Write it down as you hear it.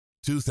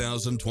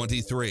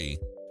2023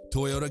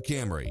 Toyota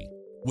Camry.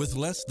 With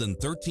less than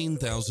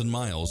 13,000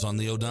 miles on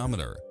the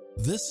odometer,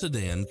 this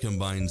sedan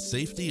combines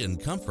safety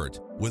and comfort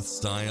with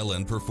style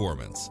and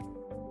performance.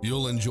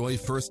 You'll enjoy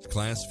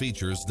first-class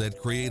features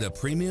that create a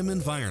premium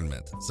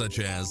environment, such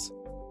as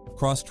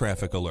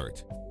cross-traffic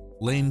alert,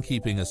 lane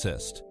keeping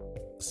assist,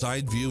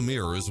 side view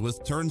mirrors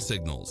with turn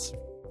signals,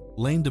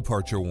 lane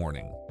departure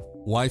warning,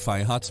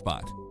 Wi-Fi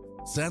hotspot,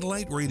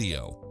 satellite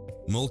radio,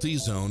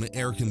 multi-zone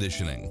air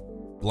conditioning,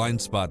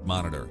 blind spot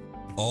monitor,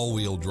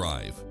 all-wheel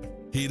drive,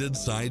 heated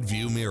side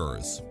view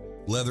mirrors,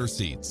 leather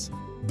seats,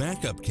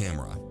 backup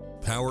camera,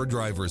 power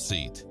driver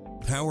seat,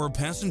 power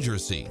passenger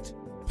seat,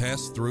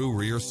 pass-through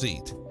rear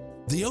seat.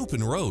 The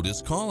open road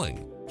is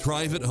calling.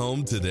 Drive it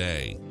home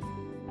today.